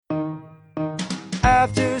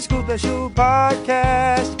After School Special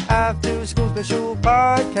Podcast. After School Special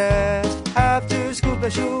Podcast. After School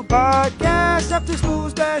Special Podcast. After School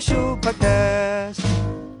Special Podcast.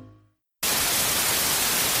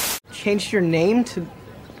 Changed your name to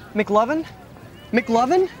McLovin?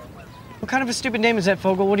 McLovin? What kind of a stupid name is that,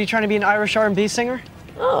 Fogel? What, are you trying to be an Irish R&B singer?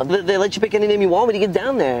 Oh, they let you pick any name you want when you get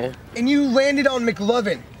down there. And you landed on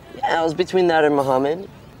McLovin. Yeah, I was between that and Muhammad.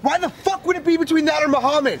 Why the fuck would it be between that or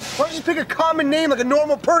Muhammad? Why don't you just pick a common name like a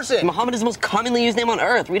normal person? Muhammad is the most commonly used name on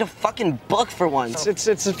earth. Read a fucking book for once. It's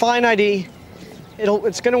a fine ID.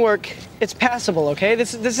 It's gonna work. It's passable, okay?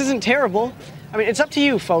 This isn't terrible. I mean, it's up to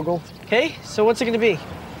you, Fogel, okay? So what's it gonna be?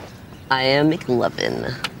 I am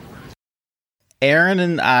McLovin. Aaron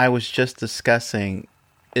and I was just discussing,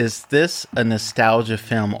 is this a nostalgia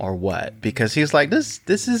film or what? Because he's like, this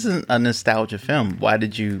isn't a nostalgia film. Why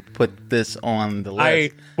did you put this on the list?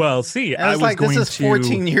 I was like, going this is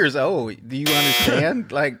 14 years old. Do you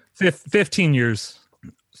understand? Like 15 years.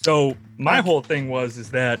 So my whole thing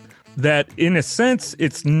is that in a sense,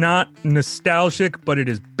 it's not nostalgic, but it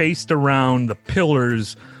is based around the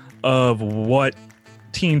pillars of what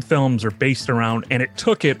teen films are based around, and it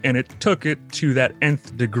took it to that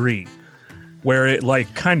nth degree where it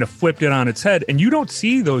like kind of flipped it on its head, and you don't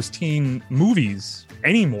see those teen movies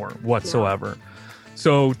anymore whatsoever.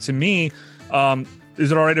 So to me,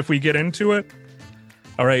 is it all right if we get into it?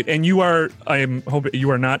 All right. And I am hoping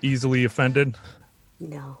you are not easily offended.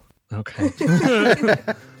 No. Okay.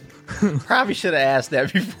 Probably should have asked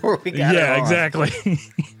that before we got Yeah, it on. exactly.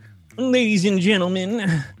 Ladies and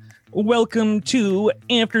gentlemen, welcome to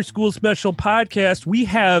After School Special Podcast. We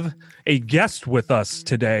have a guest with us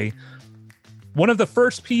today. One of the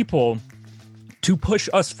first people to push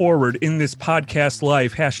us forward in this podcast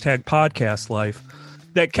life, #podcast life,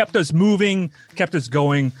 that kept us moving, kept us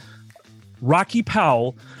going. Rocky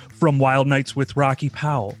Powell from Wild Nights with Rocky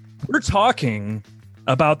Powell. We're talking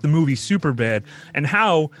about the movie Superbad and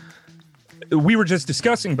how we were just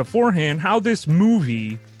discussing beforehand how this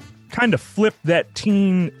movie kind of flipped that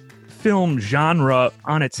teen film genre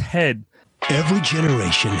on its head. Every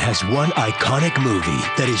generation has one iconic movie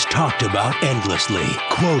that is talked about endlessly,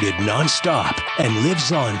 quoted nonstop, and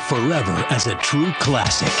lives on forever as a true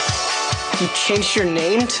classic. You changed your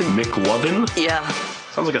name to McLovin? Yeah.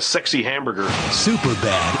 Sounds like a sexy hamburger.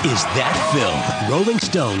 Superbad is that film. Rolling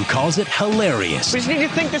Stone calls it hilarious. We just need to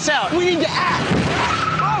think this out. We need to act.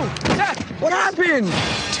 Oh, Seth, what happened?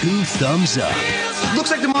 2 thumbs up. Looks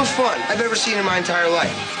like the most fun I've ever seen in my entire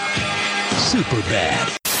life.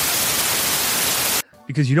 Superbad.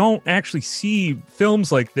 Because you don't actually see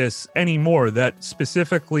films like this anymore that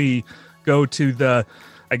specifically go to the,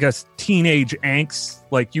 I guess, teenage angst.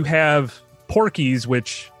 Like you have Porky's,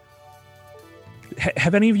 which...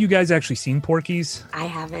 Have any of you guys actually seen Porky's? I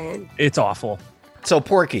haven't. It's awful. So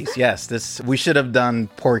Porky's, yes. We should have done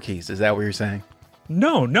Porky's. Is that what you're saying?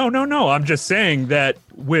 No. I'm just saying that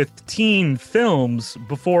with teen films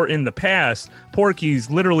before in the past, Porky's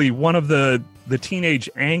literally one of the teenage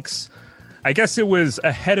angst. I guess it was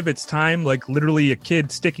ahead of its time, like literally a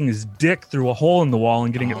kid sticking his dick through a hole in the wall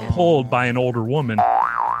and getting it pulled by an older woman,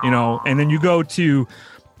 and then you go to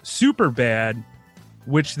Superbad,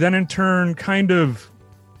 which then in turn kind of,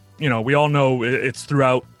 we all know it's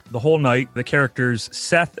throughout the whole night. The characters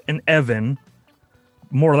Seth and Evan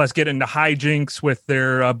more or less get into hijinks with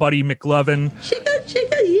their buddy McLovin.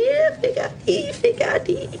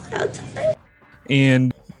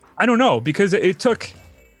 And I don't know, because it took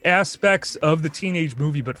aspects of the teenage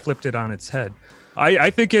movie but flipped it on its head. I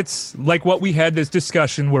think it's like what we had this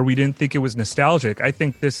discussion where we didn't think it was nostalgic. I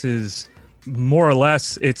think this is more or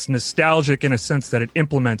less, it's nostalgic in a sense that it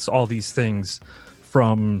implements all these things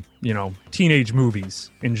from, teenage movies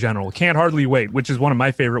in general. Can't Hardly Wait, which is one of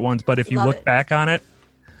my favorite ones. But if you look back on it,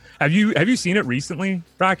 have you seen it recently,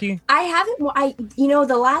 Rocky? I haven't.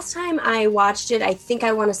 The last time I watched it, I think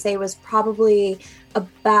I want to say was probably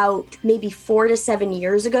about maybe 4 to 7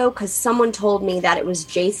 years ago, because someone told me that it was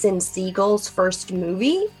Jason Segel's first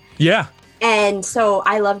movie. Yeah. And so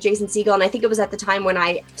I love Jason Segel, and I think it was at the time when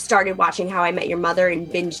I started watching How I Met Your Mother and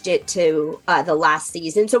binged it to the last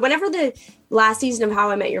season. So whenever the last season of How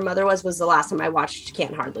I Met Your Mother was the last time I watched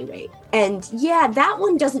Can't Hardly Wait. And yeah, that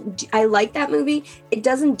one doesn't, I like that movie. It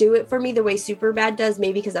doesn't do it for me the way Superbad does,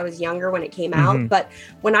 maybe because I was younger when it came out. But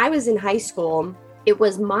when I was in high school, it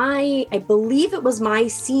was I believe it was my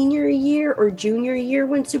senior year or junior year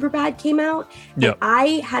when Superbad came out. Yep. And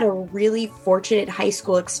I had a really fortunate high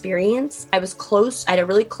school experience. I had a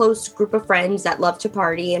really close group of friends that loved to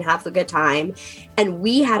party and have a good time. And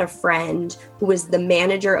we had a friend who was the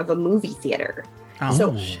manager of a movie theater. Oh,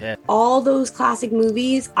 So shit. all those classic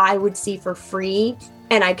movies I would see for free,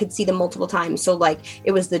 and I could see them multiple times. So like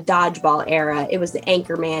it was the Dodgeball era, it was the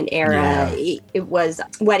Anchorman era, it was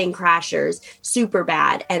Wedding Crashers,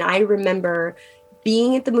 Superbad. And I remember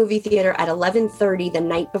being at the movie theater at 11:30 the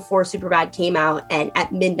night before Superbad came out, and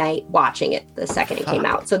at midnight watching it the second it came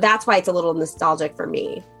out. So that's why it's a little nostalgic for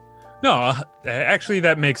me. No, actually,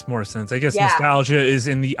 that makes more sense. I guess Yeah. nostalgia is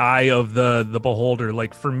in the eye of the beholder.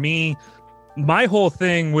 Like for me, my whole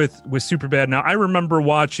thing with Superbad. Now, I remember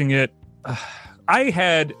watching it. I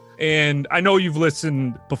had, and I know you've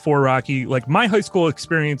listened before, Rocky. Like my high school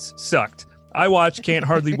experience sucked. I watched Can't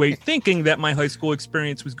Hardly Wait, thinking that my high school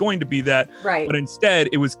experience was going to be that. Right. But instead,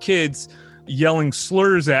 it was kids yelling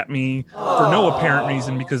slurs at me for no apparent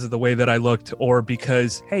reason because of the way that I looked, or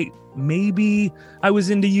because, hey, maybe I was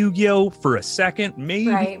into Yu-Gi-Oh for a second.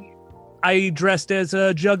 Maybe I dressed as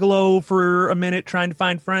a juggalo for a minute trying to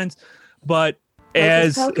find friends. But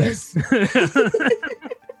Focus.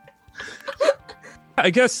 I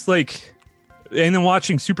guess, like, and then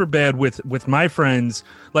watching Superbad with my friends,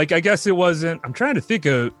 like, I guess it wasn't, I'm trying to think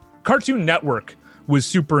of, Cartoon Network was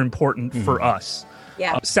super important for us.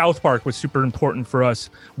 Yeah. South Park was super important for us.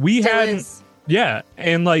 We hadn't, yeah.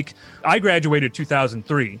 And like, I graduated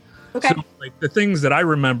 2003. Okay. So like the things that I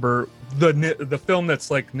remember, the film that's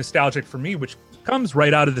like nostalgic for me, which comes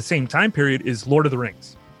right out of the same time period, is Lord of the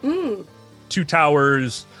Rings. Two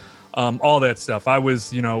Towers, all that stuff. I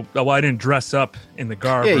was, I didn't dress up in the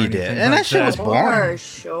garb. Yeah, or you anything did. And like that shit was boring. For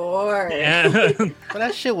sure. Yeah. But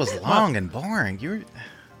that shit was long and boring.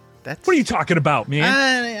 That's What are you talking about, man?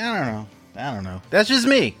 I don't know. That's just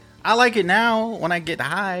me. I like it now when I get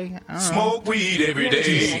high. I don't know. Smoke weed every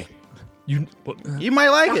day. You might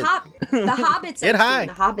like it. The Hobbits. Get high.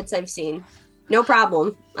 The Hobbits I've seen. No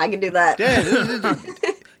problem. I can do that. Yeah.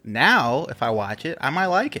 Now, if I watch it, I might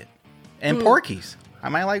like it. And Porky's. I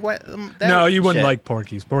might like what. No, you wouldn't like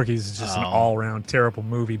Porky's. Porky's is just an all-around terrible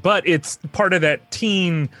movie, but it's part of that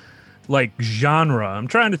teen like genre. I'm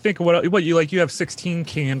trying to think of what you like. You have 16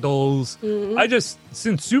 Candles. I just,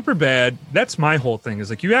 since Superbad, that's my whole thing. Is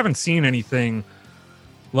like you haven't seen anything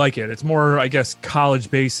like it. It's more, I guess,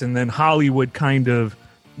 college based, and then Hollywood kind of.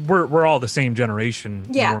 We're all the same generation.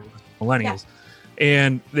 Yeah, millennials,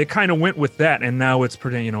 and they kind of went with that, and now it's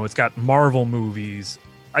pretty. It's got Marvel movies.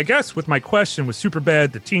 I guess with my question with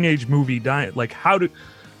Superbad, the teenage movie diet, like how do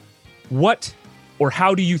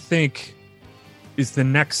you think is the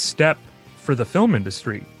next step for the film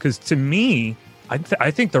industry? Because to me,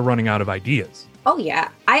 I think they're running out of ideas. Oh, yeah.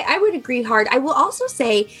 I would agree hard. I will also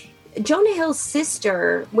say Jonah Hill's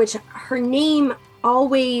sister, which her name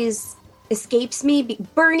always escapes me,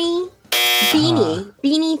 Beanie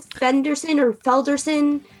Fenderson or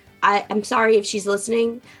Felderson. I'm sorry if she's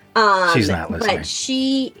listening. She's not listening. But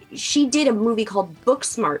she did a movie called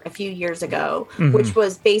Booksmart a few years ago, which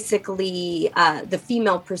was basically the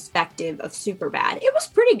female perspective of Superbad. It was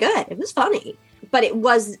pretty good. It was funny, but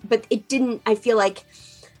it didn't. I feel like,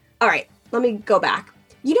 all right, let me go back.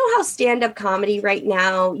 You know how stand-up comedy right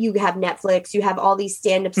now, you have Netflix, you have all these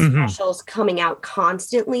stand-up specials coming out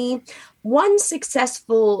constantly. One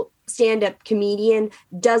successful stand-up comedian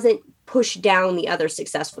doesn't push down the other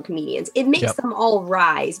successful comedians. It makes them all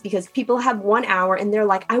rise because people have 1 hour and they're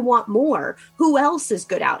like, I want more. Who else is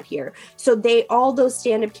good out here? So all those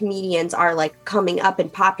stand-up comedians are like coming up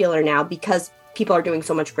and popular now because people are doing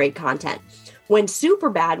so much great content. When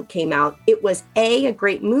Superbad came out, it was A, a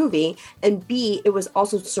great movie, and B, it was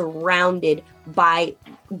also surrounded by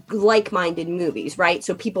like-minded movies, right?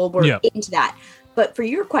 So people were into that. But for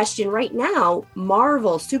your question right now,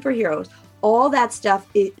 Marvel, superheroes, all that stuff,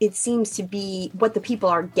 it seems to be what the people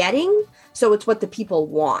are getting. So it's what the people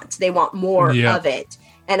want. They want more of it.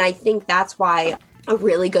 And I think that's why a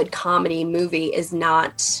really good comedy movie is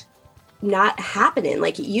not happening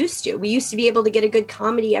like it used to. We used to be able to get a good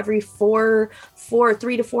comedy every 3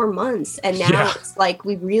 to 4 months. And now it's like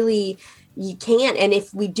you can't. And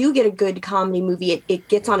if we do get a good comedy movie, it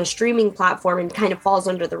gets on a streaming platform and kind of falls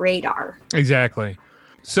under the radar. Exactly.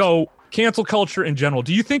 So cancel culture in general.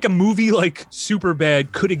 Do you think a movie like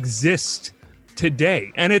Superbad could exist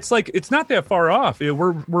today? And it's like, it's not that far off.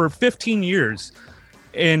 We're 15 years.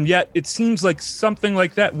 And yet it seems like something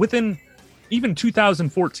like that within even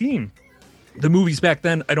 2014. The movies back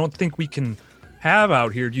then, I don't think we can have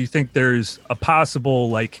out here. Do you think there's a possible,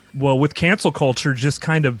 with cancel culture, just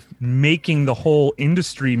kind of making the whole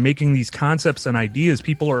industry, making these concepts and ideas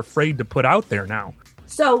people are afraid to put out there now?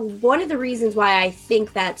 So one of the reasons why I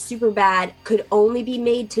think that Superbad could only be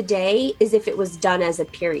made today is if it was done as a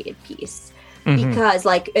period piece. because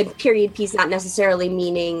like a period piece not necessarily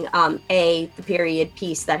meaning the period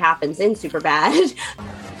piece that happens in Superbad.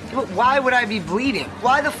 But why would I be bleeding?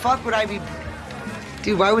 Why the fuck would I be...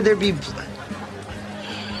 Dude, why would there be...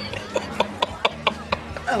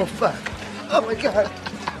 Oh, fuck. Oh, my God.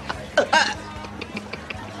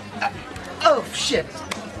 Oh, shit.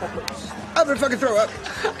 I'm gonna fucking throw up.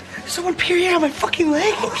 Someone period on my fucking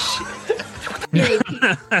leg. Oh, shit.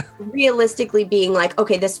 Realistically being like,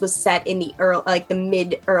 okay, this was set in the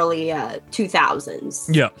mid-early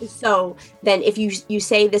 2000s. Yeah. So then if you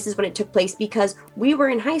say this is when it took place, because we were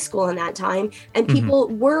in high school in that time and people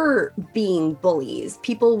were being bullies.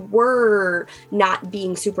 People were not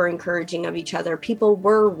being super encouraging of each other. People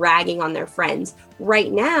were ragging on their friends.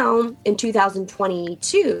 Right now, in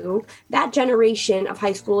 2022, that generation of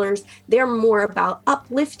high schoolers, they're more about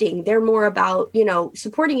uplifting. They're more about,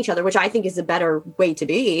 supporting each other, which I think is a better way to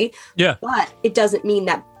be. Yeah. But it doesn't mean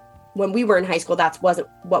that when we were in high school, wasn't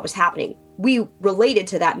what was happening. We related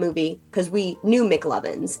to that movie because we knew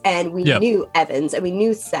McLovins and we knew Evans and we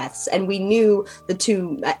knew Seths and we knew the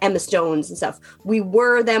two Emma Stones and stuff. We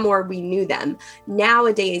were them or we knew them.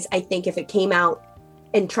 Nowadays, I think if it came out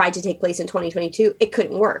and tried to take place in 2022, it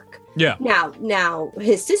couldn't work. Yeah. Now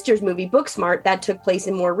his sister's movie, Booksmart, that took place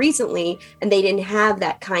in more recently, and they didn't have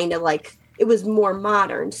that kind of it was more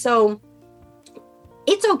modern. So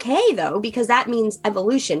it's okay though, because that means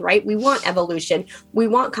evolution, right? We want evolution. We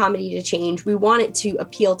want comedy to change. We want it to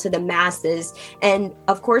appeal to the masses. And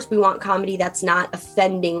of course, we want comedy that's not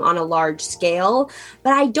offending on a large scale.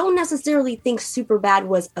 But I don't necessarily think Superbad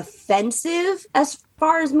was offensive as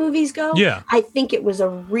far as movies go. Yeah. I think it was a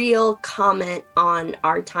real comment on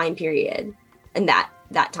our time period and that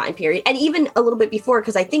time period. And even a little bit before,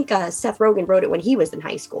 because I think Seth Rogen wrote it when he was in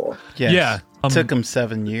high school. Yes. Yeah. It took him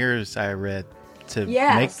 7 years, I read, to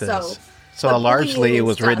make this. So but largely it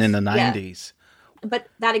was stuff, written in the 90s. But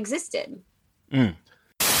that existed.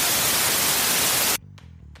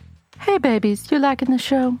 Hey babies, you liking the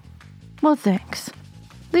show? Well, thanks.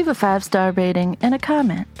 Leave a 5-star rating and a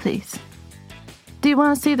comment, please. Do you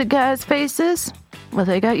want to see the guys' faces? Well,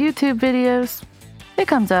 they got YouTube videos. It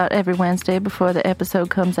comes out every Wednesday before the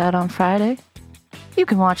episode comes out on Friday. You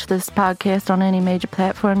can watch this podcast on any major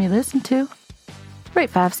platform you listen to.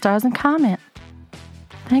 Rate 5 stars and comment.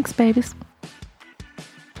 Thanks, babies.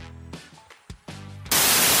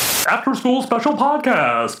 After School Special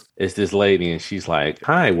Podcast. It's this lady, and she's like,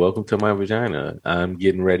 "Hi, welcome to my vagina. I'm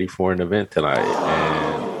getting ready for an event tonight."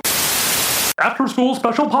 And After School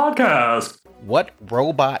Special Podcast. What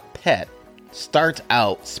robot pet starts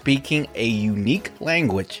out speaking a unique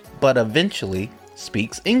language, but eventually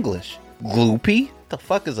speaks English? Gloopy? The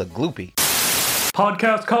fuck is a gloopy?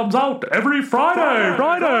 Podcast comes out every Friday.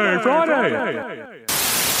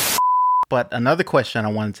 But another question I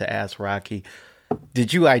wanted to ask Rocky,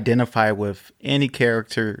 did you identify with any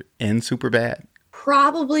character in Superbad?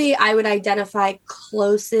 Probably I would identify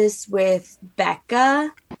closest with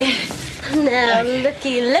Becca. Now,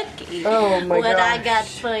 looky. Oh my what gosh. I got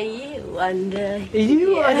for you under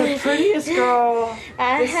You here. are the prettiest girl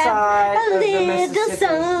I this side have a of the little Mississippi.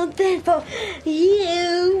 something for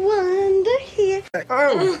you under here.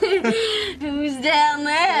 Oh. Who's down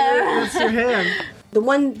there? That's your hand. The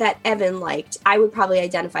one that Evan liked, I would probably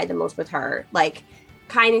identify the most with her.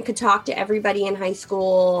 Kind of could talk to everybody in high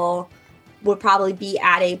school, would probably be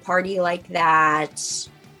at a party like that.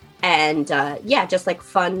 And just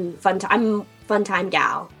fun time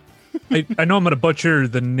gal. I know I'm going to butcher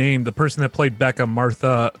the name. The person that played Becca,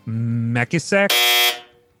 Martha Makisak.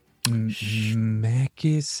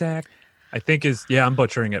 Makisak, I think I'm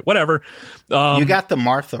butchering it. Whatever. You got the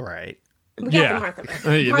Martha right. We got the Martha.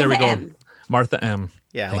 There we go. M. Martha M.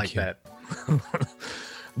 Yeah, I like that.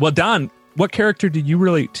 Well, Don, what character did you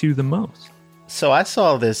relate to the most? So I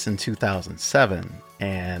saw this in 2007,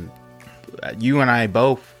 and you and I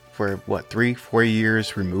both were, 3-4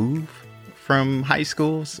 years removed from high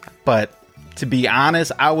schools. But to be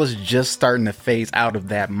honest, I was just starting to phase out of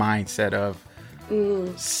that mindset of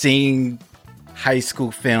seeing high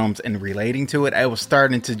school films and relating to it. I was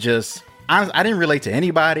starting to just, honestly, I didn't relate to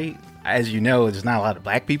anybody. As you know, there's not a lot of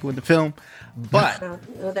black people in the film. But no,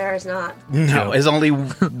 there is not. No, it's only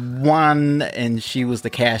one, and she was the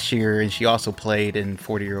cashier, and she also played in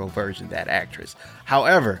 40-Year-Old Virgin, that actress.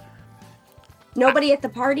 However, nobody at the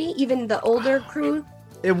party, even the older crew.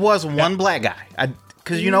 It was one black guy.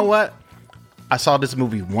 Because you know what? I saw this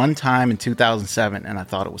movie one time in 2007, and I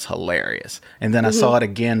thought it was hilarious. And then I saw it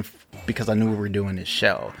again because I knew we were doing this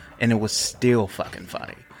show, and it was still fucking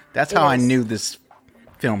funny. That's how I knew this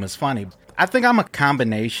film is funny. I think I'm a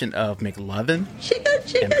combination of McLovin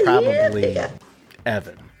and probably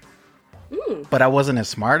Evan. but I wasn't as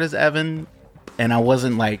smart as Evan, and I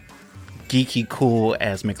wasn't like geeky cool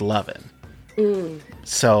as McLovin.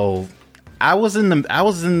 So I was in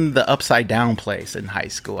the upside down place in high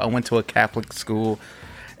school. I went to a Catholic school,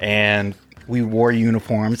 and we wore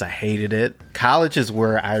uniforms. I hated it. College is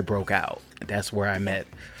where I broke out. That's where I met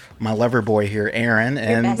my lover boy here, Aaron,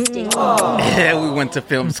 and we went to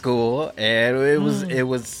film school, and it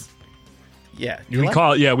was. Yeah, we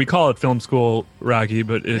call it film school, Rocky,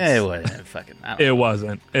 but it wasn't fucking. It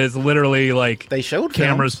wasn't. It's literally like they showed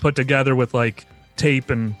cameras films put together with like tape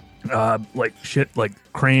and like shit, like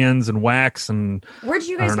crayons and wax and. Where'd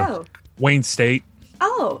you guys go? Wayne State.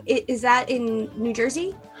 Oh, is that in New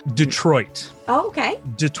Jersey? Detroit. Oh, okay.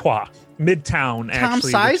 Detroit, Midtown. Tom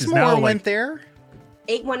Actually, Sizemore went there.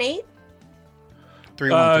 818.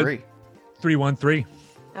 313. 313.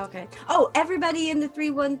 Okay. Oh, everybody in the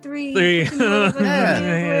 313.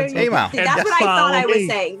 Hey, wow. That's what I thought I was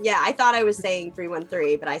saying. Yeah, I thought I was saying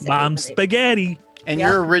 313, but I said Mom spaghetti. And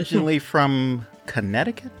you're originally from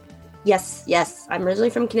Connecticut? Yes. I'm originally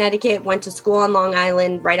from Connecticut. Went to school on Long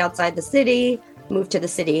Island, right outside the city. Moved to the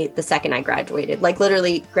city the second I graduated. Like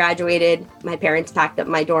literally graduated. My parents packed up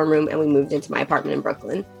my dorm room and we moved into my apartment in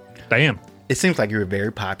Brooklyn. Damn. It seems like you were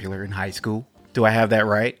very popular in high school. Do I have that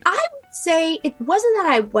right? I would say it wasn't that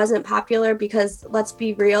I wasn't popular because let's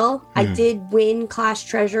be real, I did win class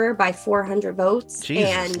treasurer by 400 votes. Jesus,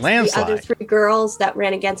 and landslide. The other 3 girls that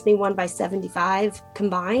ran against me won by 75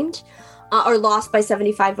 combined. Or lost by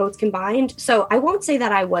 75 votes combined. So I won't say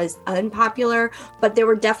that I was unpopular, but there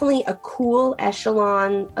were definitely a cool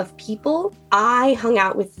echelon of people. I hung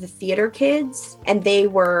out with the theater kids, and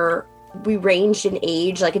we ranged in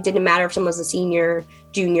age. Like it didn't matter if someone was a senior,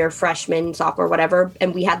 junior, freshman, sophomore, whatever.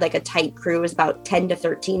 And we had like a tight crew. It was about 10 to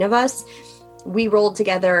 13 of us. We rolled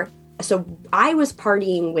together. So I was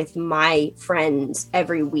partying with my friends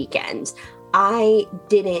every weekend. I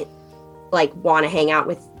didn't want to hang out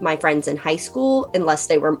with my friends in high school unless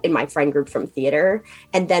they were in my friend group from theater.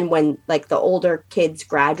 And then when the older kids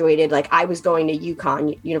graduated, I was going to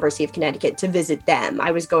UConn, University of Connecticut, to visit them.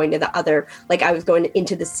 I was going to I was going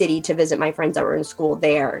into the city to visit my friends that were in school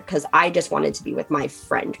there because I just wanted to be with my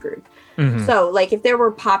friend group. Mm-hmm. So if there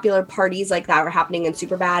were popular parties like that were happening in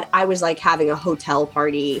Superbad, I was having a hotel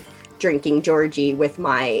party, drinking Georgie with and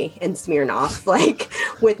Smirnoff,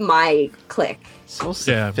 with my clique. So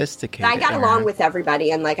sophisticated. I got along with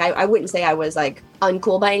everybody, and I wouldn't say I was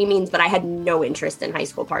uncool by any means, but I had no interest in high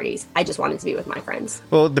school parties. I just wanted to be with my friends.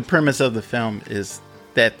 Well, the premise of the film is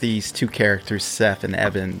that these 2 characters, Seth and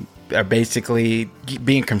Evan, are basically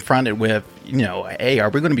being confronted with, hey, are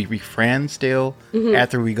we going to be friends still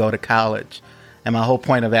after we go to college? And my whole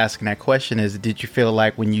point of asking that question is, did you feel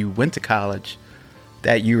like when you went to college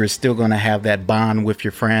that you were still going to have that bond with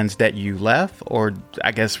your friends that you left? Or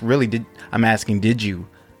I guess really did you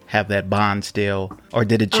have that bond still, or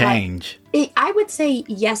did it change? I would say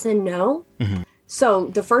yes and no. Mm-hmm. So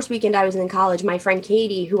the first weekend I was in college, my friend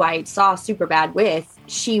Katie, who I saw Superbad with,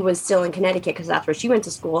 she was still in Connecticut because that's where she went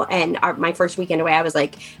to school. And my first weekend away, I was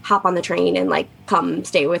hop on the train and come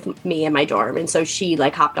stay with me in my dorm. And so she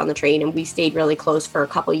hopped on the train and we stayed really close for a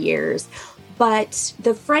couple years. But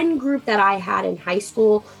the friend group that I had in high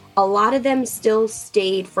school, a lot of them still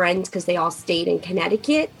stayed friends because they all stayed in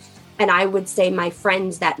Connecticut. And I would say my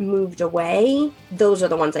friends that moved away, those are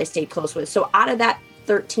the ones I stayed close with. So out of that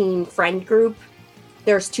 13 friend group,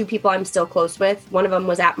 there's 2 people I'm still close with. One of them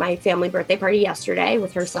was at my family birthday party yesterday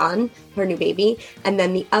with her son, her new baby. And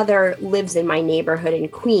then the other lives in my neighborhood in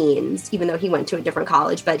Queens, even though he went to a different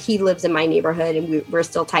college. But he lives in my neighborhood and we're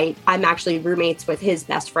still tight. I'm actually roommates with his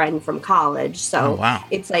best friend from college. So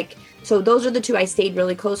it's so those are the 2 I stayed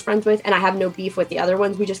really close friends with. And I have no beef with the other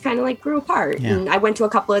ones. We just kind of grew apart. Yeah. And I went to a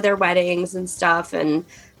couple of their weddings and stuff.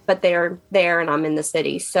 But they're there and I'm in the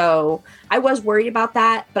city. So I was worried about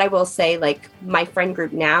that. But I will say my friend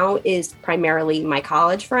group now is primarily my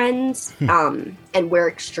college friends. And we're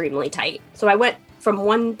extremely tight. So I went from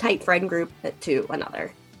one tight friend group to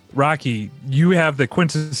another. Rocky, you have the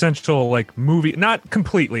quintessential movie, not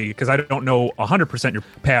completely because I don't know 100% your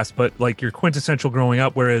past, but your quintessential growing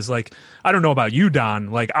up. Whereas I don't know about you,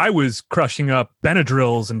 Don. I was crushing up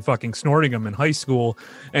Benadryls and fucking snorting them in high school,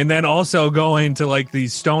 and then also going to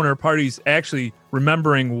these stoner parties. Actually,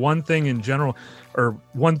 remembering one thing in general, or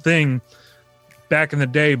one thing back in the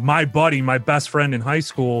day. My buddy, my best friend in high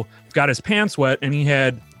school, got his pants wet, and he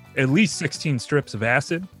had at least 16 strips of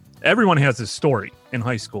acid. Everyone has this story in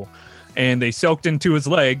high school, and they soaked into his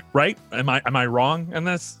leg, right? Am I wrong in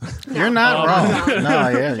this? No. You're not wrong. No,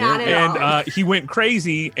 yeah. Not at all. He went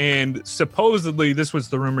crazy, and supposedly this was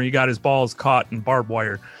the rumor, he got his balls caught in barbed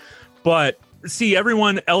wire. But see,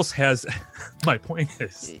 everyone else has. My point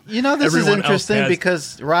is, this is interesting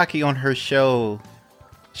because Rocky on her show,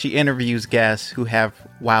 she interviews guests who have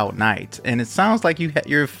wild nights, and it sounds like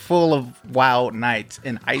you're full of wild nights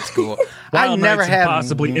in high school. I never had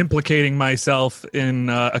possibly implicating myself in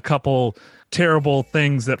a couple terrible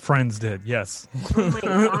things that friends did. Yes.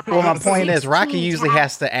 Oh well, my point is, Rocky usually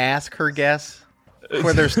has to ask her guests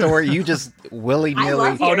for their story. You just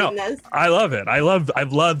willy-nilly. Oh no, I love it. I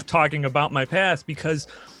love talking about my past because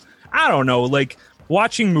I don't know, like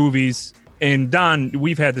watching movies. And Don,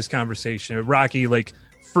 we've had this conversation. Rocky, like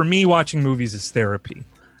for me, watching movies is therapy.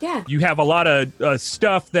 Yeah. You have a lot of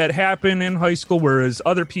stuff that happened in high school, whereas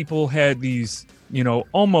other people had these,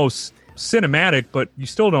 almost cinematic, but you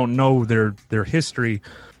still don't know their history.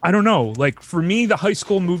 I don't know. Like for me, the high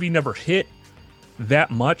school movie never hit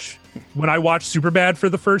that much. When I watched Superbad for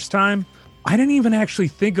the first time, I didn't even actually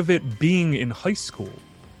think of it being in high school.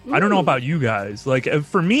 I don't know about you guys. Like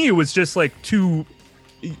for me, it was just like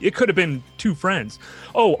it could have been two friends.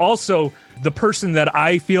 Oh, also, the person that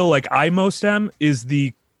I feel like I most am is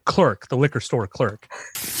the clerk, the liquor store clerk.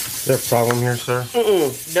 Is there a problem here, sir?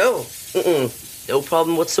 No. No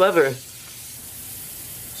problem whatsoever.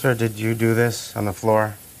 Sir, did you do this on the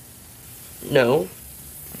floor? No.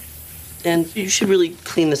 And you should really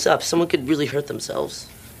clean this up. Someone could really hurt themselves.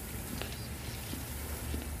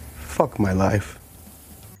 Fuck my life.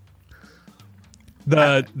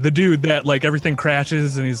 The dude that like everything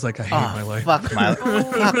crashes and he's like, I hate my life. Fuck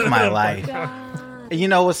my life. You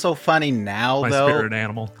know what's so funny now, my though? My spirit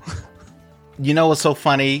animal. You know what's so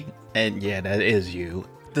funny? And yeah, that is you.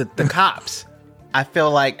 The cops. I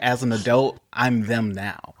feel like as an adult, I'm them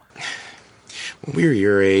now. When we were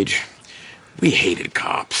your age, we hated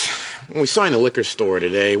cops. When we saw you in the liquor store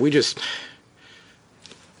today, I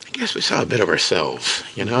guess we saw a bit of ourselves,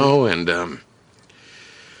 and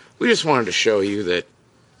we just wanted to show you that,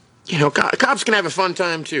 cops can have a fun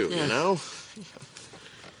time too, in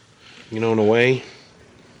a way,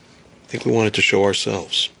 I think we wanted to show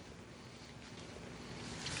ourselves.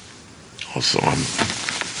 Also,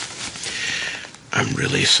 I'm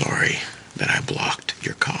really sorry that I blocked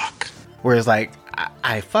your cock. Whereas, like,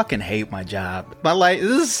 I fucking hate my job. My life,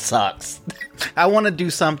 this sucks. I want to do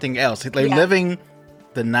something else. Like living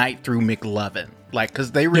the night through McLovin. Like,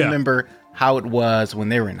 because they remember how it was when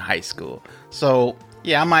they were in high school. So,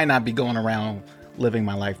 yeah, I might not be going around living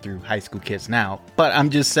my life through high school kids now. But I'm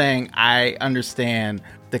just saying I understand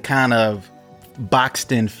the kind of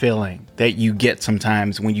boxed in feeling that you get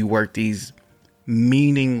sometimes when you work these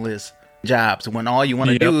meaningless jobs. When all you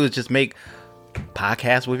want to do is just make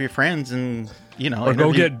podcasts with your friends and, or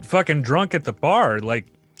go get fucking drunk at the bar. Like,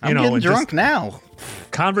 I'm getting drunk now.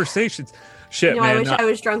 Conversations. Shit, man. I wish I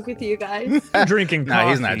was drunk with you guys. I'm drinking coffee. No,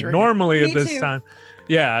 he's not drinking. Normally Me at this too. time.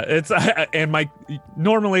 Yeah, it's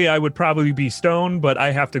normally I would probably be stoned, but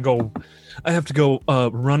I have to go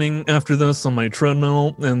running after this on my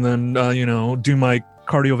treadmill and then do my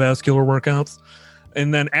cardiovascular workouts.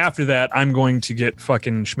 And then after that, I'm going to get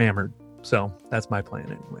fucking schmammered. So that's my plan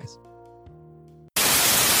anyways.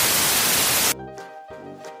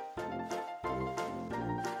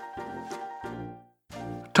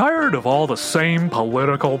 Tired of all the same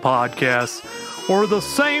political podcasts, or the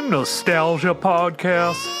same nostalgia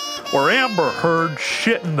podcasts, or Amber Heard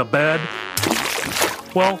shit in the bed?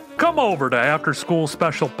 Well, come over to After School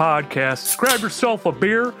Special Podcasts, grab yourself a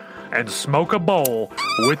beer, and smoke a bowl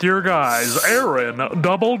with your guys, Aaron,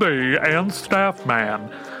 Double D, and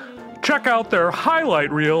Staffman. Check out their highlight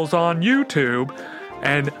reels on YouTube,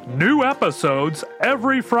 and new episodes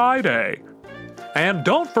every Friday. And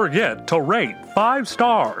don't forget to rate 5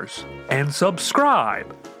 stars and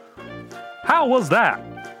subscribe. How was that?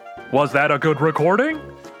 Was that a good recording?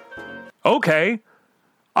 Okay,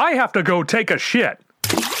 I have to go take a shit.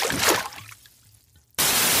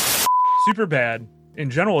 Superbad in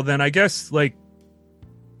general, then I guess, like,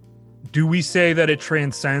 do we say that it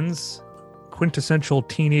transcends quintessential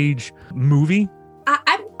teenage movie?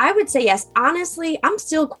 I would say yes. Honestly, I'm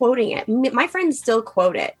still quoting it. My friends still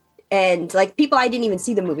quote it. And like people I didn't even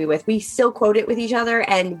see the movie with, we still quote it with each other,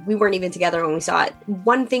 and we weren't even together when we saw it.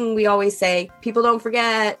 One thing we always say, people don't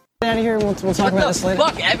forget. Get out of here and we'll talk about this later.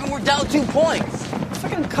 Fuck, Evan, we're down 2 points.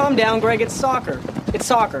 Fucking calm down, Greg. It's soccer. It's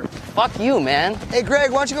soccer. Fuck you, man. Hey, Greg,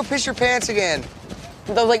 why don't you go piss your pants again?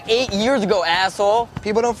 That was like 8 years ago, asshole.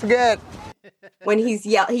 People don't forget. When he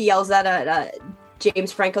yells that at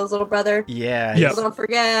James Franco's little brother. Yeah. People don't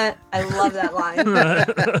forget. I love that line.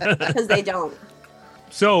 Because they don't.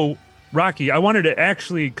 So, Rocky, I wanted to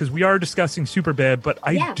actually, because we are discussing Superbad, but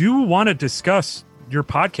I do want to discuss your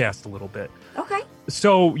podcast a little bit. Okay.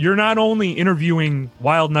 So you're not only interviewing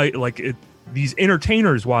Wild Night, these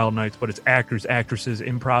entertainers wild nights, but it's actors, actresses,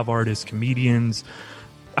 improv artists, comedians.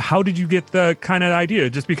 How did you get the kind of idea?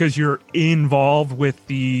 Just because you're involved with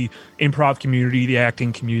the improv community, the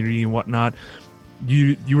acting community and whatnot,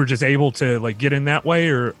 you were just able to like get in that way?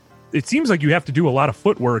 Or it seems like you have to do a lot of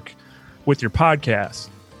footwork with your podcast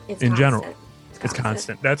in general. It's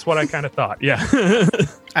constant. That's what I kind of thought. Yeah.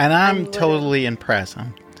 And I'm totally impressed.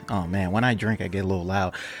 Oh man, when I drink, I get a little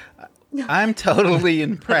loud. I'm totally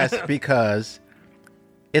impressed because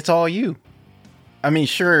it's all you. I mean,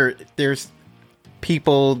 sure, there's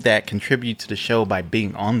people that contribute to the show by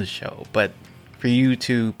being on the show, but for you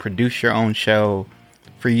to produce your own show,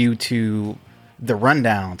 for you to the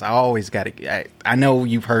rundowns, I always got to. I know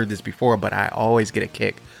you've heard this before, but I always get a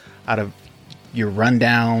kick out of your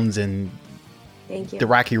rundowns and Thank you. the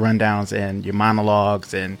Rocky rundowns and your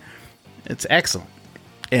monologues, and it's excellent.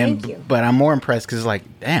 And Thank you. But I'm more impressed because, like,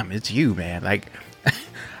 damn, it's you, man. Like,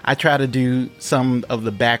 I try to do some of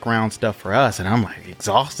the background stuff for us, and I'm like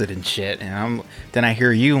exhausted and shit. And then I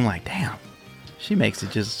hear you, I'm like, damn, she makes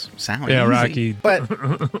it just sound easy. Rocky.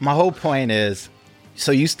 But my whole point is,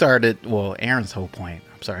 so you started. Well, Aaron's whole point.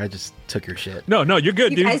 I'm sorry, I just took your shit. No, you're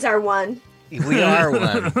good, You dude. guys are one. We are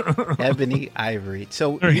one. Ebony Ivory.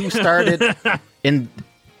 So you started in.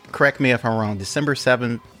 Correct me if I'm wrong. December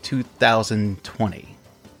 7th, 2020.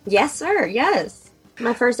 Yes, sir. Yes.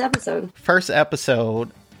 My first episode. First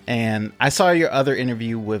episode. And I saw your other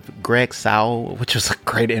interview with Greg Sowell, which was a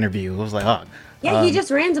great interview. It was like, oh. Yeah, he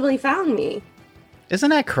just randomly found me. Isn't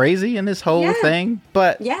that crazy in this whole thing?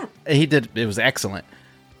 But yeah, he did. It was excellent.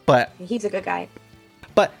 But he's a good guy.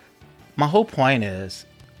 But my whole point is,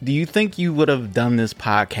 do you think you would have done this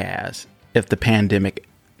podcast if the pandemic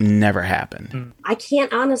never happened? I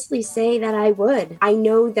can't honestly say that I would. I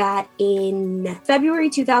know that in February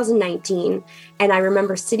 2019, and I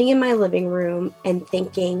remember sitting in my living room and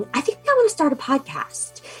thinking, I think I want to start a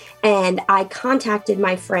podcast. And I contacted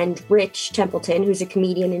my friend Rich Templeton, who's a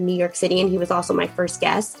comedian in New York City, and he was also my first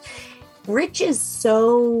guest. Rich is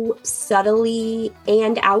so subtly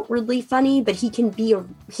and outwardly funny, but he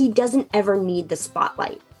doesn't ever need the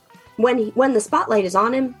spotlight. When the spotlight is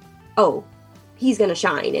on him, he's going to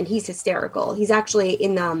shine, and he's hysterical. He's actually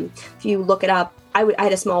in, if you look it up, I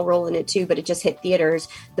had a small role in it too, but it just hit theaters,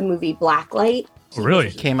 the movie Blacklight.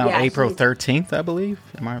 Really? Came out April 13th, I believe.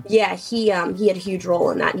 Yeah, he had a huge role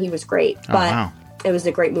in that, and he was great. But it was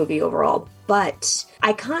a great movie overall. But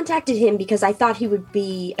I contacted him because I thought he would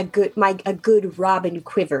be a good Robin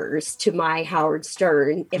Quivers to my Howard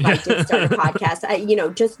Stern if I did start a podcast. I,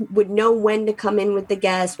 just would know when to come in with the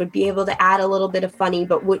guest, would be able to add a little bit of funny,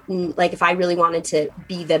 but wouldn't, like, if I really wanted to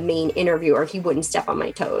be the main interviewer, he wouldn't step on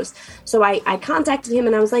my toes. So I contacted him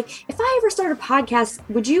and I was like, if I ever start a podcast,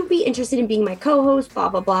 would you be interested in being my co-host, blah,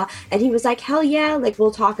 blah, blah. And he was like, hell yeah, like,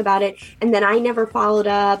 we'll talk about it. And then I never followed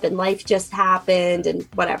up, and life just happened and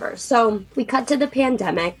whatever. So we cut to the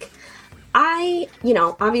pandemic.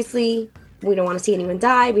 Obviously we don't want to see anyone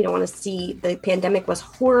die. We don't want to see, the pandemic was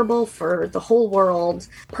horrible for the whole world.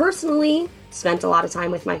 Personally, spent a lot of time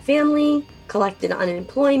with my family, collected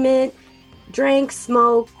unemployment, drank,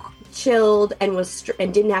 smoked, chilled, and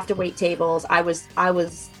didn't have to wait tables. I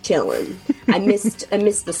was chilling. I missed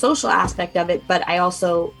the social aspect of it, but I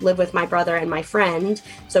also live with my brother and my friend.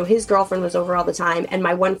 So his girlfriend was over all the time, and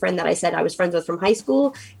my one friend that I said I was friends with from high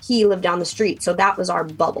school, he lived down the street. So that was our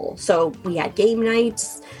bubble. So we had game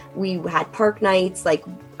nights, we had park nights. Like,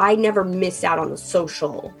 I never missed out on the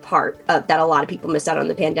social part that a lot of people missed out on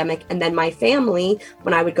the pandemic. And then my family,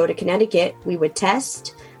 when I would go to Connecticut, we would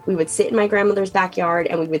test. We would sit in my grandmother's backyard,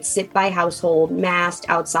 and we would sit by household, masked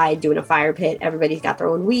outside, doing a fire pit. Everybody's got their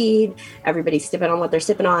own weed. Everybody's sipping on what they're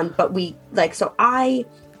sipping on. But so I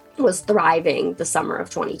was thriving the summer of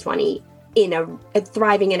 2020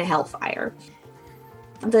 thriving in a hellfire.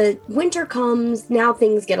 The winter comes, now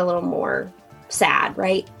things get a little more sad,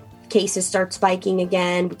 right? Cases start spiking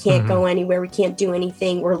again. We can't go anywhere. We can't do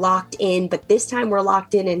anything. We're locked in, but this time we're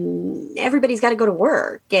locked in, and everybody's got to go to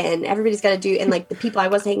work, and everybody's got to do, and like the people I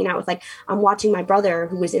was hanging out with, like I'm watching my brother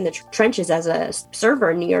who was in the trenches as a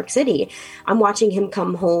server in New York City. I'm watching him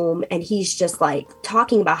come home, and he's just like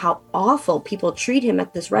talking about how awful people treat him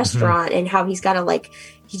at this restaurant and how he's got to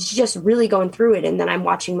he's just really going through it. And then I'm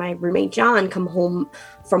watching my roommate John come home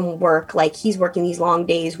from work. Like, he's working these long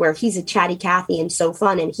days where he's a chatty Cathy and so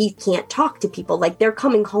fun. And he can't talk to people. Like they're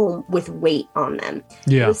coming home with weight on them.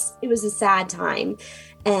 Yeah. It was a sad time.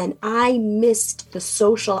 And I missed the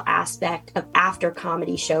social aspect of after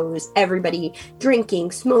comedy shows, everybody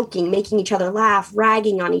drinking, smoking, making each other laugh,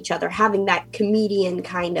 ragging on each other, having that comedian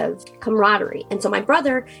kind of camaraderie. And so my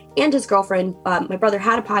brother and his girlfriend, my brother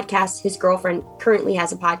had a podcast. His girlfriend currently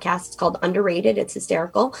has a podcast. It's called Underrated. It's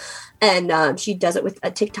hysterical. And she does it with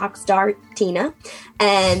a TikTok star, Tina.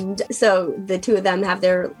 And so the two of them have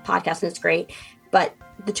their podcast and it's great. But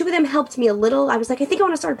the two of them helped me a little. I was like, I think I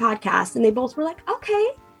want to start a podcast. And they both were like,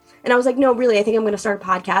 okay. And I was like, no, really, I think I'm going to start a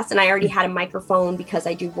podcast. And I already had a microphone because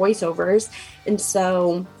I do voiceovers. And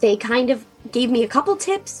so they kind of gave me a couple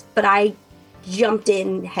tips, but I jumped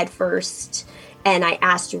in head first. And I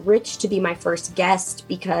asked Rich to be my first guest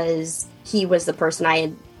because he was the person I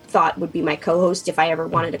had thought would be my co-host if I ever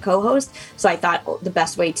wanted a co-host. So I thought the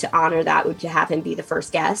best way to honor that would to have him be the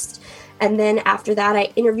first guest. And then after that,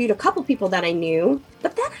 I interviewed a couple people that I knew.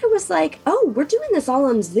 But then I was like, oh, we're doing this all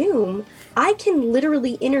on Zoom. I can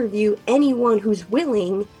literally interview anyone who's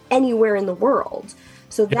willing anywhere in the world.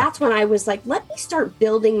 So that's when I was like, let me start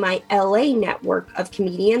building my LA network of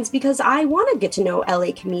comedians because I want to get to know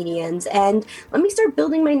LA comedians. And let me start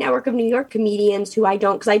building my network of New York comedians who I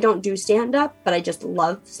don't do stand-up, but I just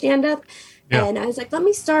love stand-up. Yeah. And I was like, let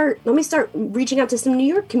me start reaching out to some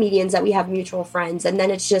New York comedians that we have mutual friends. And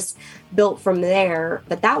then it's just built from there.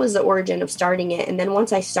 But that was the origin of starting it. And then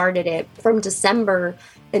once I started it, from December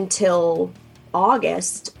until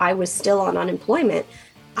August, I was still on unemployment.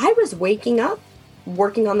 I was waking up,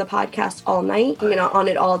 working on the podcast all night, on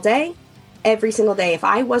it all day, every single day. If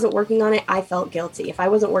I wasn't working on it, I felt guilty. If I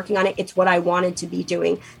wasn't working on it, it's what I wanted to be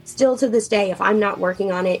doing. Still to this day, if I'm not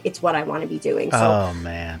working on it, it's what I want to be doing. So oh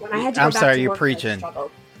man, when I had to I'm go back sorry, to you're work, preaching.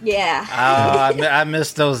 Yeah. I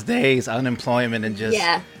miss those days, unemployment and just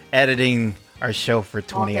editing our show for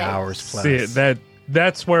 20 hours plus. See,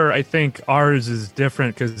 that's where I think ours is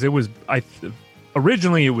different because it was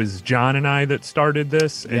originally it was John and I that started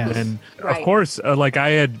this, and then of course, like I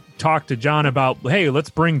had talked to John about, hey, let's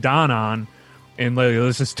bring Don on, and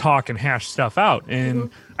let's just talk and hash stuff out. And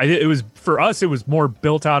it was for us, it was more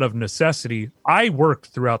built out of necessity. I worked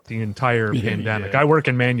throughout the entire pandemic. I work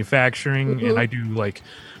in manufacturing, and I do like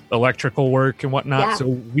electrical work and whatnot. Yeah. So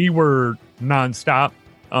we were nonstop,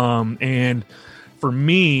 and for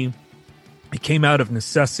me, it came out of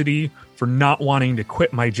necessity for not wanting to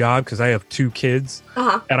quit my job because I have 2 kids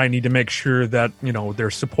and I need to make sure that,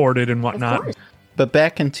 they're supported and whatnot. But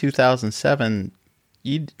back in 2007,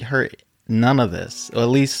 you heard none of this, or at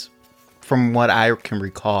least from what I can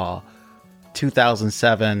recall.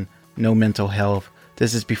 2007, no mental health.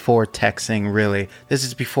 This is before texting, really. This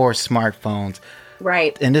is before smartphones.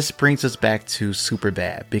 Right. And this brings us back to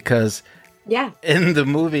Superbad because in the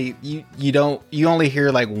movie, you only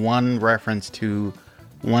hear like one reference to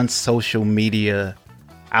one social media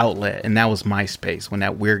outlet, and that was MySpace when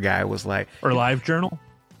that weird guy was like, or LiveJournal.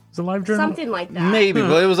 Is it LiveJournal? Something like that. Maybe,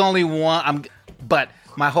 but it was only one. But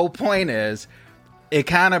my whole point is, it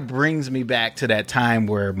kind of brings me back to that time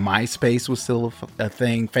where MySpace was still a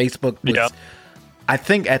thing. Facebook was, I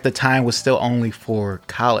think at the time, was still only for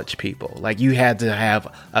college people. Like you had to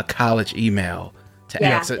have a college email to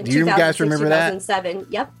access. Do you guys remember that? 2007.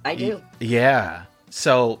 Yep, I do. Yeah.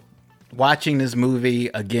 So watching this movie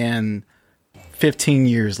again 15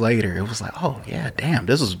 years later, it was like, oh yeah, damn,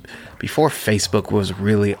 this was before Facebook was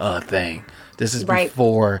really a thing. This is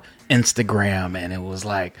before Instagram, and it was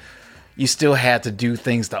like you still had to do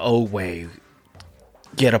things the old way.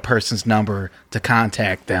 Get a person's number to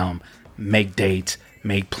contact them, make dates,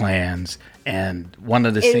 make plans, and one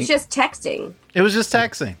of the things... It was just texting. It was just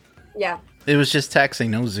texting. Yeah. It was just texting,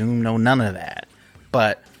 no Zoom, no none of that.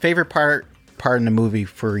 But favorite part in the movie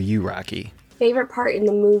for you, Rocky? Favorite part in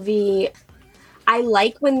the movie, I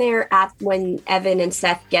like when Evan and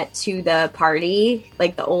Seth get to the party,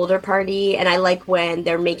 like the older party, and I like when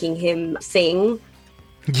they're making him sing.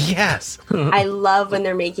 Yes. I love when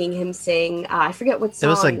they're making him sing. I forget what song.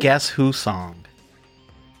 It was a Guess Who song.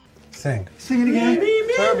 Sing. Sing it again.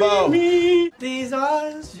 Turbo. These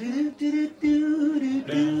eyes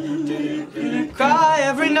cry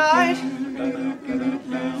every night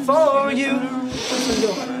for you.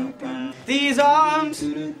 These arms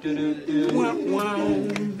they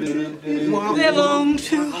long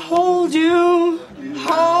to hold you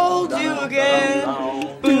again.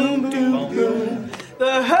 Boom, boom, boom.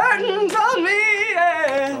 The hurting's on me,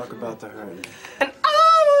 yeah. Talk about the hurt. And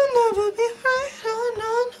I will never be right.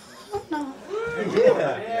 Oh, no.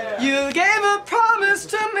 Yeah. You gave a promise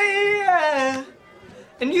to me, yeah.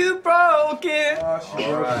 And you broke it.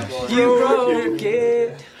 You broke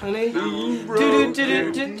it, honey.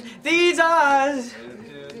 These eyes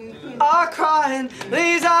are crying.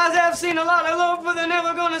 These eyes have seen a lot of love, but they're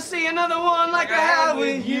never gonna see another one like I have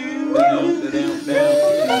with you.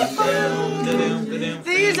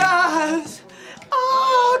 These eyes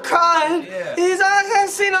are crying. These eyes have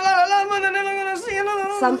seen a lot of love, but they're never gonna see another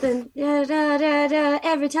one. Something.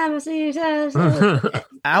 Every time I see you.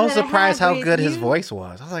 I was surprised how good his voice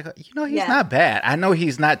was. I was like, he's not bad. I know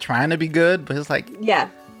he's not trying to be good, but it's like,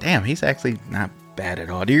 damn, he's actually not bad at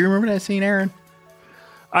all. Do you remember that scene, Aaron?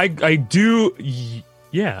 I do.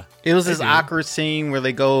 Yeah. It was this awkward scene where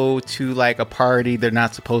they go to like a party they're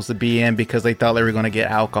not supposed to be in because they thought they were going to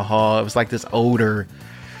get alcohol. It was like this older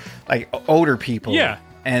people. Yeah.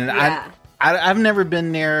 And I've never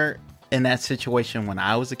been there in that situation when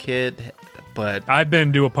I was a kid, but I've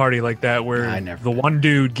been to a party like that where the one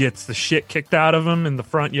dude gets the shit kicked out of him in the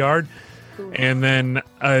front yard, and then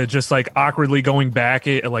just like awkwardly going back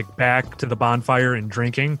to the bonfire and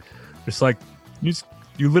drinking, just like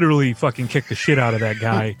you literally fucking kicked the shit out of that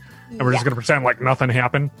guy, and we're just gonna pretend like nothing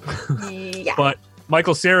happened. But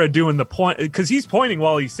Michael Cera doing the point because he's pointing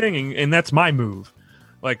while he's singing, and that's my move.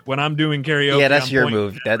 Like when I'm doing karaoke, yeah, that's your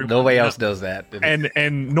move. That nobody else does that.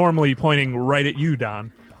 And normally pointing right at you,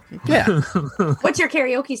 Don. Yeah. What's your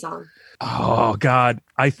karaoke song? Oh God,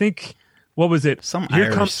 I think what was it? Some Here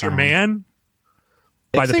Irish Comes song. Your Man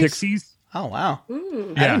by the Pixies. Oh wow, I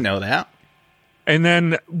Mm. didn't know that. And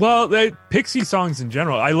then, the Pixie songs in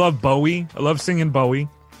general. I love Bowie. I love singing Bowie.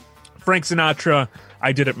 Frank Sinatra.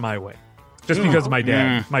 I did it my way, just because of my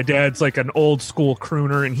dad. My dad's like an old school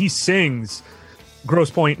crooner, and he sings.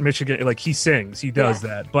 Grosse Pointe, Michigan, like he sings, he does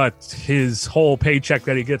that, but his whole paycheck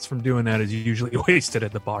that he gets from doing that is usually wasted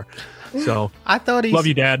at the bar. So I thought he love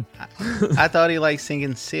you, Dad. I thought he liked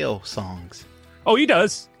singing Seal songs. Oh, he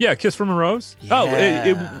does. Yeah, Kiss from a Rose.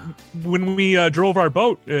 Yeah. When we drove our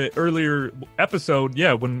boat earlier episode,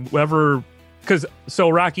 so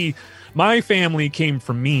Rocky, my family came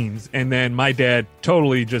from Means, and then my dad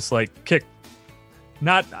totally just like kicked.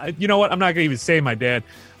 You know what? I'm not gonna even say my dad.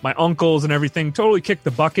 My uncles and everything totally kicked the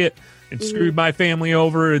bucket and screwed my family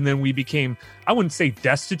over. And then we became, I wouldn't say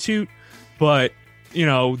destitute, but,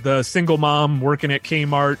 the single mom working at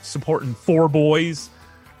Kmart, supporting 4 boys.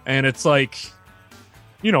 And it's like,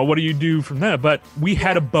 what do you do from that? But we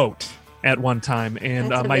had a boat at one time. And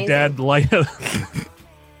my dad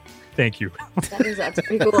thank you. That's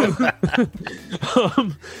pretty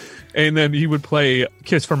cool. And then he would play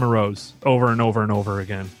Kiss from a Rose over and over and over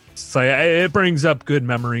again. So it brings up good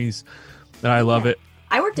memories, and I love it.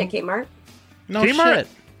 I worked at Kmart. No shit.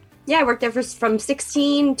 Yeah, I worked there from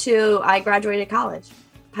 16 to I graduated college.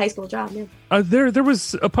 High school job, yeah. There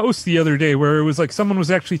was a post the other day where it was like someone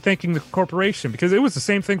was actually thanking the corporation because it was the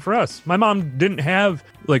same thing for us. My mom didn't have,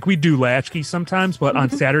 we do latchkey sometimes, but on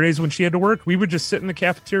Saturdays when she had to work, we would just sit in the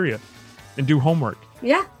cafeteria and do homework.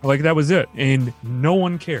 Yeah. That was it. And no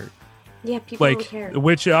one cared. Yeah, people don't care.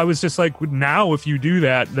 Which I was just like, now if you do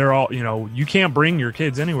that, they're all, you can't bring your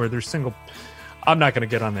kids anywhere. They're single. I'm not going to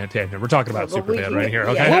get on that tangent. We're talking about Superbad right here.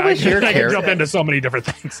 Okay. What was your I can jump into so many different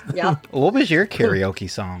things. Yep. What was your karaoke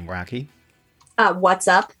song, Rocky? What's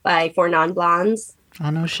Up by Four Non Blondes.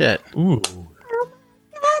 Oh, no shit. Ooh.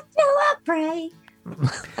 I pray.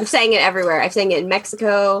 I'm saying it everywhere. I sang it in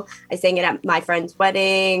Mexico. I sang it at my friend's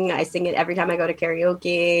wedding. I sing it every time I go to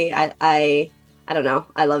karaoke. I don't know.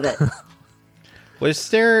 I love it. Was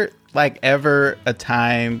there ever a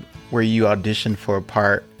time where you auditioned for a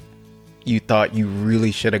part you thought you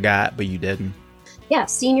really should have got, but you didn't? Yeah,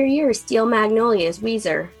 senior year, Steel Magnolias,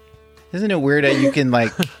 Weezer. Isn't it weird that you can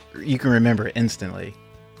you can remember it instantly?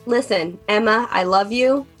 Listen, Emma, I love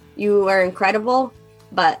you. You are incredible,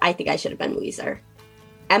 but I think I should have been Weezer.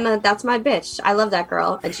 Emma, that's my bitch. I love that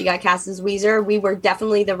girl, and she got cast as Weezer. We were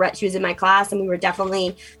definitely she was in my class, and we were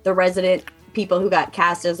definitely the resident people who got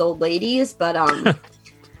cast as old ladies, but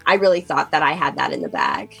I really thought that I had that in the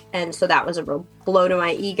bag, and so that was a real blow to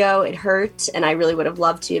my ego. It hurt, and I really would have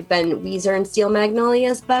loved to have been Weezer and Steel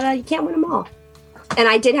Magnolias, but you can't win them all. And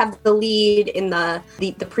I did have the lead in the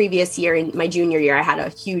previous year. In my junior year, I had a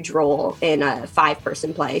huge role in a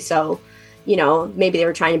 5-person play, so maybe they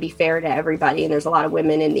were trying to be fair to everybody, and there's a lot of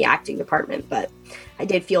women in the acting department, but I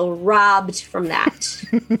did feel robbed from that.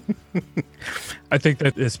 I think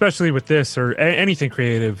that especially with this or anything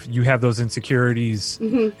creative, you have those insecurities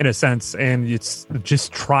in a sense, and it's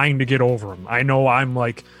just trying to get over them. I know I'm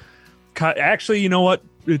actually, you know what?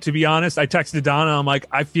 To be honest, I texted Donna. I'm like,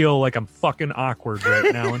 I feel like I'm fucking awkward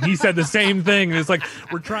right now, and he said the same thing. It's like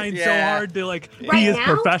we're trying so hard to be as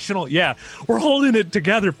professional. Yeah, we're holding it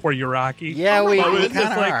together for you, Rocky. Yeah, we kind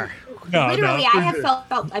of are. No, Literally, no. I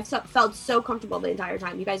have felt so comfortable the entire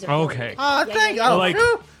time. You guys are Okay.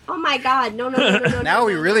 Oh my God, no. Now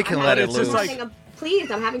we really can let it It's just loose.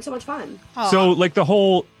 Please, I'm having so much fun. So like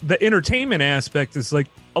the entertainment aspect is like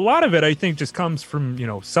a lot of it I think just comes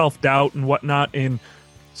from, self-doubt and whatnot, and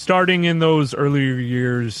starting in those earlier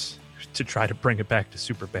years to try to bring it back to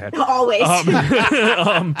Superbad. Always.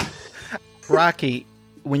 Rocky,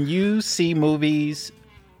 when you see movies,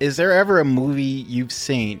 is there ever a movie you've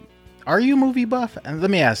seen? Are you a movie buff? And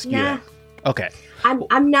let me ask you that. Okay.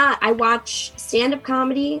 I'm not. I watch stand-up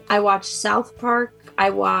comedy. I watch South Park. I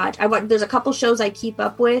watch there's a couple shows I keep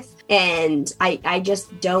up with, and I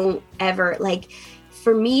just don't ever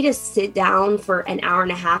for me to sit down for an hour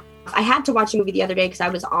and a half. I had to watch a movie the other day because I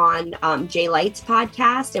was on Jay Light's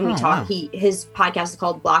podcast, and we talked. Wow. His podcast is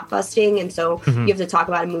called Blockbusting, and so you have to talk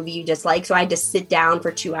about a movie you dislike. So I had to sit down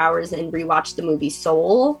for 2 hours and rewatch the movie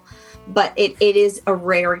Soul. But it is a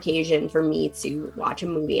rare occasion for me to watch a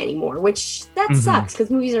movie anymore, which sucks because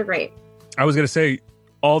movies are great. I was gonna say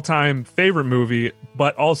all-time favorite movie,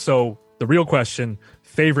 but also the real question,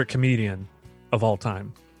 favorite comedian of all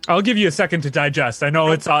time. I'll give you a second to digest. I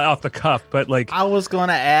know it's off the cuff, but I was going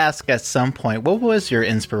to ask at some point, what was your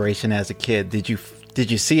inspiration as a kid? Did you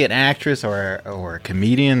see an actress or a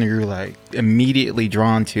comedian that you're like immediately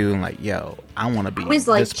drawn to and like, yo, I want to be? I always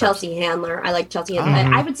like Chelsea Handler. I like Chelsea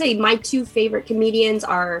Handler. I would say my two favorite comedians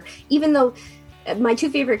are, even though my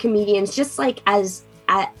two favorite comedians, just like as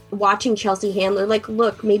at watching Chelsea Handler, like,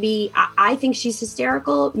 look, maybe I think she's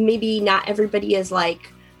hysterical. Maybe not everybody is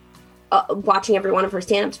like watching every one of her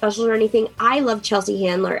stand-up specials or anything. I love Chelsea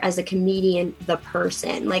Handler as a comedian, the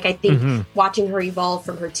person. Like, I think watching her evolve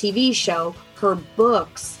from her TV show, her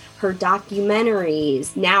books, her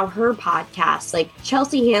documentaries, now her podcast, like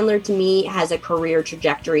Chelsea Handler to me has a career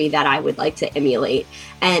trajectory that I would like to emulate.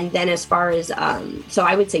 And then as far as, so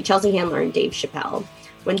I would say Chelsea Handler and Dave Chappelle.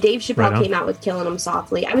 When Dave Chappelle came out with Killing 'Em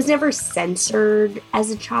Softly, I was never censored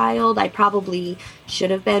as a child. I probably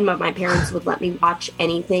should have been, but my parents would let me watch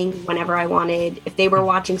anything whenever I wanted. If they were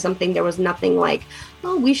watching something, there was nothing like,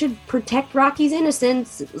 oh, we should protect Rocky's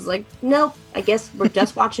innocence. It was like, nope, I guess we're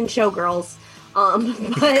just watching Showgirls.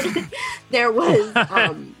 But there was,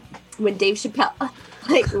 when Dave Chappelle,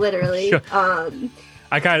 like literally, I'm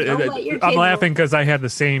laughing because I had the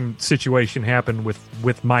same situation happen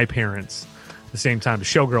with my parents. The same time,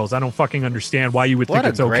 Showgirls. I don't fucking understand why you would think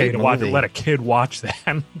it's okay to let a kid watch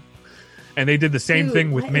that. And they did the same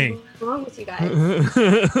thing with me. What's wrong with you guys?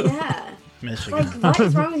 Yeah. Michigan. Like, what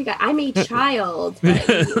is wrong with you guys? I'm a child,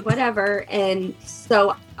 but whatever. And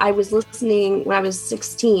so I was listening when I was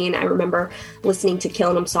 16. I remember listening to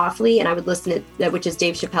Killing 'Em Softly, and I would listen to, which is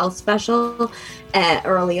Dave Chappelle's special,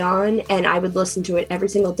 early on, and I would listen to it every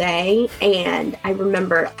single day. And I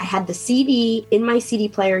remember I had the CD in my CD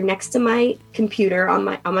player next to my computer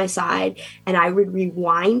on my side, and I would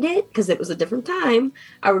rewind it because it was a different time.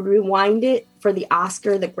 I would rewind it for the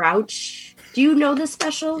Oscar the Grouch. Do you know this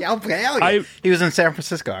special? Yeah, okay. He was in San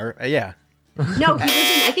Francisco. Yeah. No,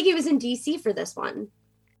 I think he was in D.C. for this one.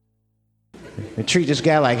 They treat this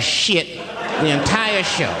guy like shit the entire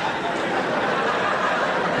show.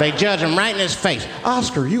 They judge him right in his face.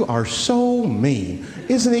 Oscar, you are so mean.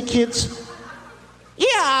 Isn't it, kids? Yeah,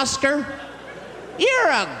 Oscar. You're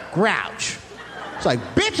a grouch. It's like,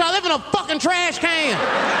 bitch, I live in a fucking trash can.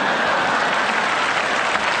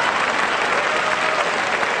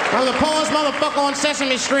 I'm the poorest motherfucker on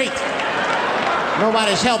Sesame Street.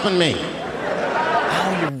 Nobody's helping me.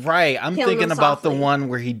 Oh, you're right. I'm thinking about the one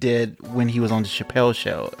where he did when he was on the Chappelle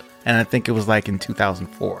Show. And I think it was like in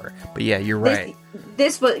 2004. But yeah, you're right.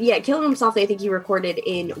 This was, Killing 'Em Softly, I think he recorded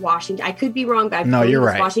in Washington. I could be wrong, but I believe it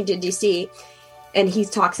was Washington, D.C. And he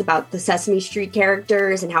talks about the Sesame Street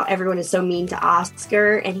characters and how everyone is so mean to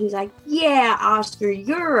Oscar. And he's like, yeah, Oscar,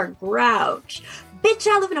 you're a grouch. Bitch,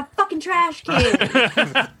 I live in a fucking trash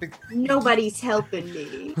can. Nobody's helping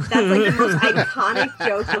me. That's like the most iconic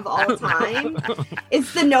joke of all time.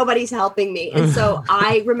 It's the nobody's helping me. And so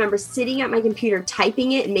I remember sitting at my computer,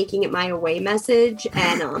 typing it and making it my away message.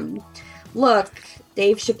 And look,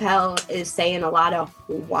 Dave Chappelle is saying a lot of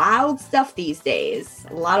wild stuff these days.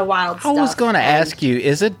 A lot of wild stuff. I was going to ask you,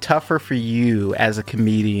 is it tougher for you as a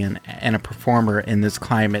comedian and a performer in this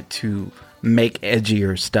climate to make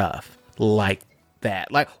edgier stuff like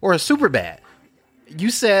that, like, or a Superbad?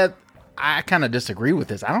 You said, I kind of disagree with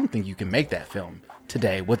this. I don't think you can make that film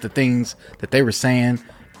today with the things that they were saying.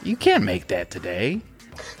 You can't make that today.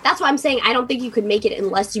 That's why I'm saying I don't think you could make it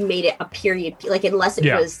unless you made it a period, like unless it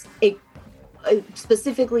was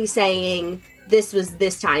specifically saying this was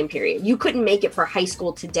this time period. You couldn't make it for high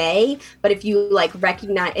school today, but if you like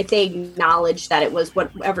recognize, if they acknowledge that it was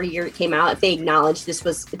whatever year it came out, if they acknowledge this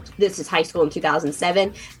is high school in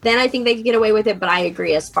 2007, then I think they could get away with it. But I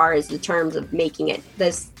agree, as far as the terms of making it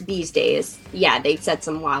these days, yeah, they said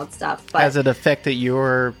some wild stuff. But has it affected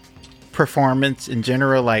your performance in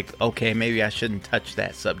general? Like, okay, maybe I shouldn't touch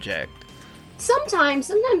that subject.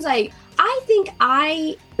 Sometimes I think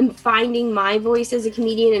I am finding my voice as a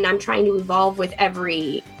comedian, and I'm trying to evolve with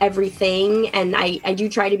everything. And I do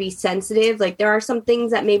try to be sensitive. Like, there are some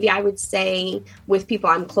things that maybe I would say with people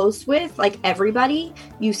I'm close with, like everybody.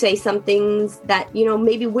 You say some things that, you know,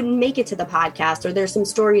 maybe wouldn't make it to the podcast, or there's some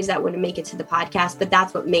stories that wouldn't make it to the podcast. But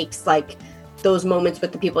that's what makes like those moments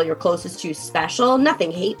with the people you're closest to special.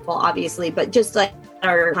 Nothing hateful, obviously, but just like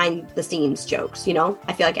our behind the scenes jokes, you know?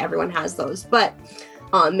 I feel like everyone has those, but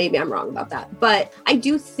maybe I'm wrong about that. But I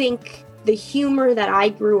do think the humor that I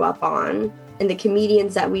grew up on and the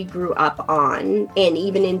comedians that we grew up on, and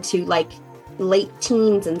even into like late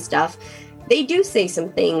teens and stuff, they do say some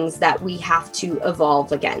things that we have to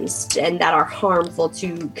evolve against and that are harmful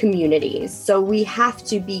to communities. So we have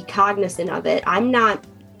to be cognizant of it. I'm not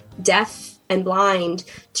deaf and blind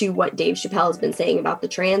to what Dave Chappelle has been saying about the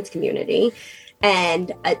trans community.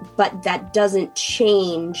 And but that doesn't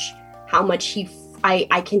change how much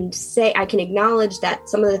I can acknowledge that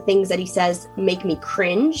some of the things that he says make me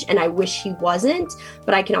cringe, and I wish he wasn't.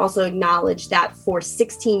 But I can also acknowledge that for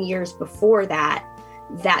 16 years before that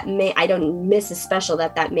man, I don't miss a special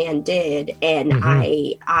that man did, and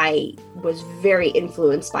I was very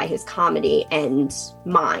influenced by his comedy and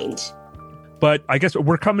mind. But I guess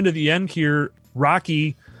we're coming to the end here.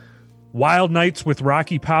 Rocky, Wild Nights with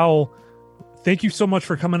Rocky Powell. Thank you so much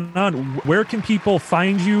for coming on. Where can people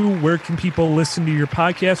find you? Where can people listen to your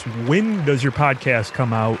podcast? When does your podcast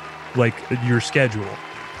come out? Like your schedule?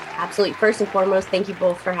 Absolutely. First and foremost, thank you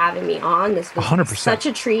both for having me on. This was 100%. Such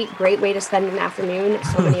a treat. Great way to spend an afternoon.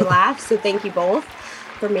 So many laughs. So thank you both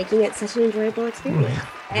for making it such an enjoyable experience.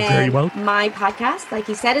 Very well. My podcast, like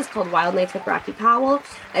he said, is called Wild Nights with Rocky Powell.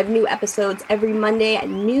 I have new episodes every Monday at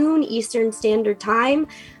noon Eastern Standard Time.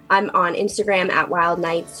 I'm on Instagram at Wild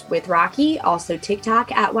Nights with Rocky, also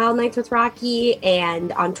TikTok at Wild Nights with Rocky,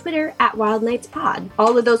 and on Twitter at Wild Nights Pod.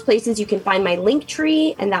 All of those places you can find my link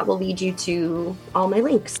tree, and that will lead you to all my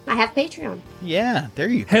links. I have Patreon. Yeah, there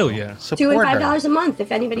you go. Hell yeah. $2 and $5 a month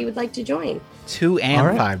if anybody would like to join. $2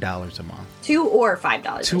 and $5 a month. $2 or $5.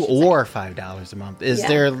 $2 or $5 a month. Is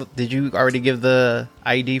there? Did you already give the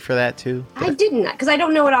ID for that too? I didn't, because I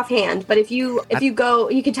don't know it offhand. But if you go,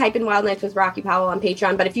 you can type in Wild Nights with Rocky Powell on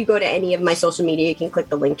Patreon. But if you go to any of my social media, you can click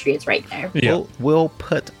the link tree. It's right there. Yeah. We'll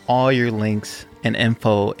put all your links and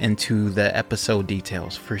info into the episode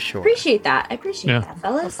details for sure. Appreciate that. I appreciate that,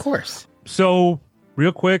 fellas. Of course. So,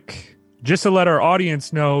 real quick, just to let our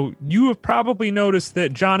audience know, you have probably noticed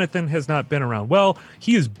that Jonathan has not been around. Well,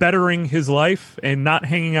 he is bettering his life and not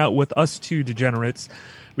hanging out with us two degenerates.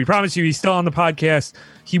 We promise you he's still on the podcast.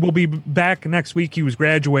 He will be back next week. He was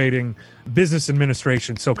graduating business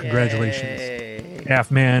administration, so congratulations. Yay.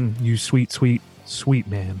 Half man, you sweet, sweet, sweet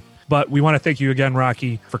man. But we want to thank you again,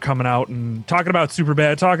 Rocky, for coming out and talking about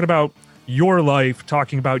Superbad, talking about your life,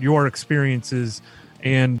 talking about your experiences,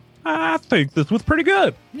 and I think this was pretty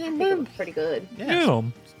good. Yeah, I think it was pretty good. Yeah.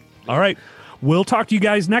 All right. We'll talk to you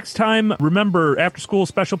guys next time. Remember,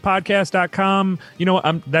 afterschoolspecialpodcast.com. You know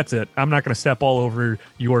what? That's it. I'm not going to step all over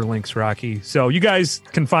your links, Rocky. So you guys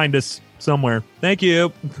can find us somewhere. Thank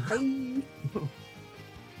you.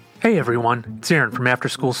 Hey, everyone. It's Aaron from After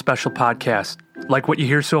School Special Podcast. Like what you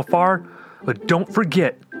hear so far? But don't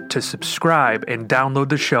forget to subscribe and download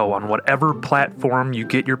the show on whatever platform you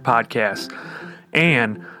get your podcasts.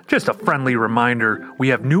 And just a friendly reminder, we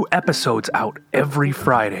have new episodes out every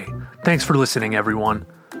Friday. Thanks for listening, everyone.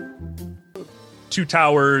 Two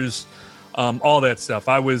Towers, all that stuff.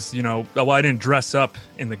 I was, I didn't dress up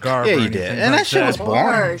in the garb. Yeah, you did. And that shit was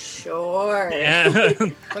boring. Sure. Yeah.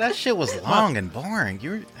 But that shit was long and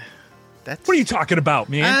boring. What are you talking about,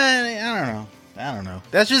 man? I don't know.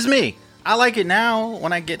 That's just me. I like it now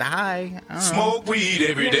when I get high. I don't know. Smoke weed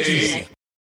every day.